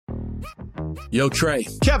Yo, Trey.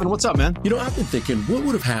 Kevin, what's up, man? I've been thinking, what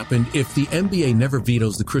would have happened if the NBA never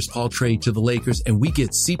vetoes the Chris Paul trade to the Lakers and we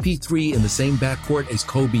get CP3 in the same backcourt as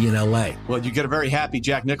Kobe in LA? Well, you get a very happy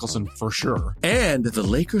Jack Nicholson for sure. And the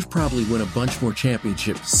Lakers probably win a bunch more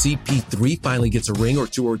championships. CP3 finally gets a ring or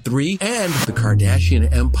 2 or 3, and the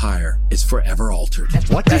Kardashian empire is forever altered.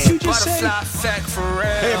 What did you just say?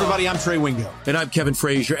 Hey, everybody, I'm Trey Wingo. And I'm Kevin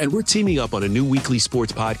Frazier, and we're teaming up on a new weekly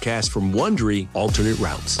sports podcast from Wondery, Alternate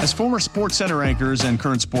Routes. As former Sports Center anchors and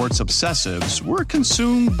current sports obsessives, we're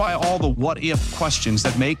consumed by all the what-if questions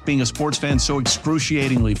that make being a sports fan so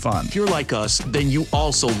excruciatingly fun. If you're like us, then you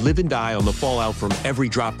also live and die on the fallout from every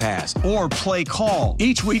drop pass. Or play call.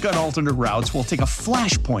 Each week on Alternate Routes, we'll take a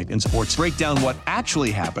flashpoint in sports, break down what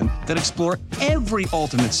actually happened, then explore every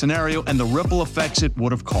alternate scenario and the ripple effects it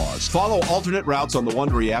would have caused. Follow Alternate Routes on the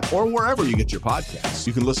Wondery app or wherever you get your podcasts.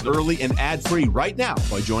 You can listen early and ad-free right now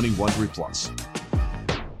by joining Wondery Plus.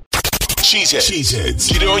 Cheeseheads.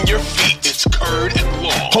 Get on your feet. It's Curd and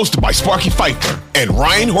Long. Hosted by Sparky Fifer and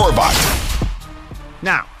Ryan Horvath.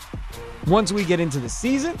 Now, once we get into the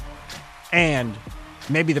season and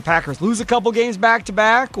maybe the Packers lose a couple games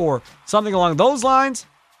back-to-back or something along those lines,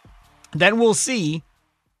 then we'll see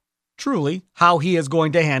truly how he is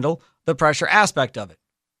going to handle the pressure aspect of it.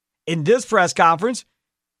 In this press conference,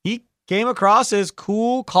 he came across as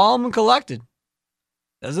cool, calm, and collected.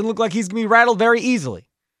 Doesn't look like he's going to be rattled very easily.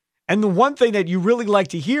 And the one thing that you really like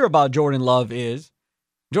to hear about Jordan Love is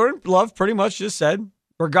Jordan Love pretty much just said,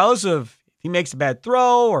 regardless of if he makes a bad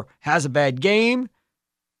throw or has a bad game,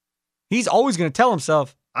 he's always going to tell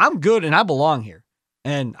himself, I'm good and I belong here.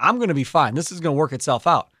 And I'm going to be fine. This is going to work itself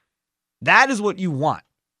out. That is what you want,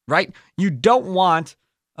 right? You don't want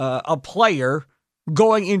a player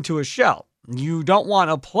going into a shell. You don't want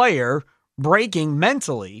a player breaking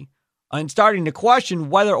mentally and starting to question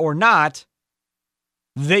whether or not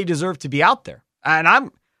they deserve to be out there. And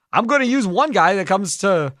I'm going to use one guy that comes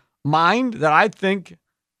to mind that I think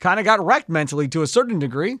kind of got wrecked mentally to a certain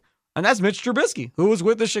degree, and that's Mitch Trubisky, who was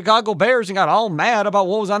with the Chicago Bears and got all mad about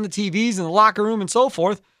what was on the TVs in the locker room and so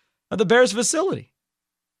forth at the Bears facility.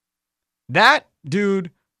 That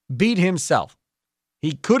dude beat himself.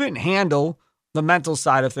 He couldn't handle the mental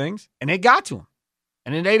side of things, and it got to him,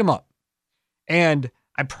 and it ate him up. And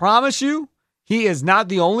I promise you, he is not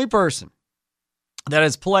the only person that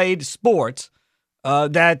has played sports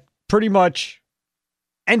that pretty much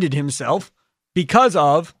ended himself because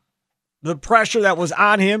of the pressure that was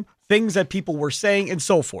on him, things that people were saying, and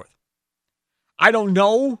so forth. I don't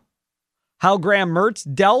know how Graham Mertz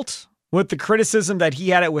dealt with the criticism that he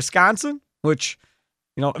had at Wisconsin, which,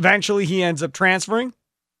 eventually he ends up transferring.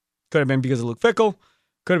 Could have been because of Luke Fickell.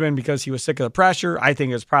 Could have been because he was sick of the pressure. I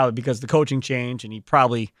think it was probably because of the coaching change, and he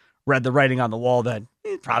probably read the writing on the wall that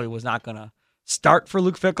it probably was not going to start for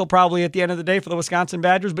Luke Fickell probably at the end of the day for the Wisconsin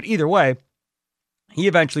Badgers. But either way, he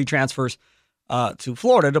eventually transfers to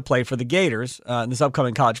Florida to play for the Gators in this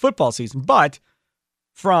upcoming college football season. But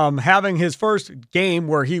from having his first game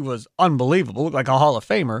where he was unbelievable, looked like a Hall of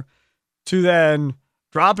Famer, to then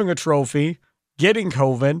dropping a trophy, getting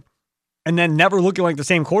COVID, and then never looking like the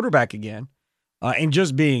same quarterback again, and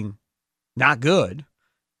just being not good.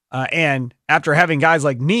 And after having guys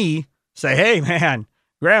like me say, hey, man,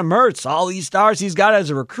 Graham Mertz, all these stars he's got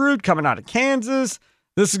as a recruit coming out of Kansas.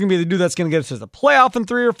 This is going to be the dude that's going to get us to the playoff in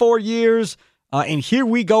 3 or 4 years. And here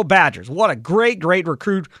we go, Badgers. What a great, great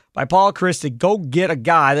recruit by Paul Chryst to go get a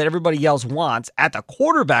guy that everybody else wants at the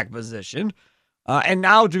quarterback position. And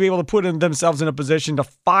now to be able to put themselves in a position to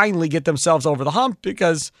finally get themselves over the hump,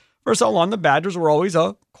 because for so long the Badgers were always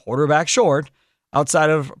a quarterback short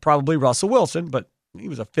outside of probably Russell Wilson, but he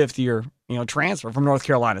was a fifth-year transfer from North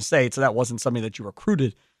Carolina State, so that wasn't something that you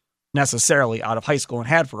recruited necessarily out of high school and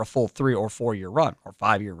had for a full 3 or 4 year run or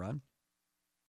 5 year run.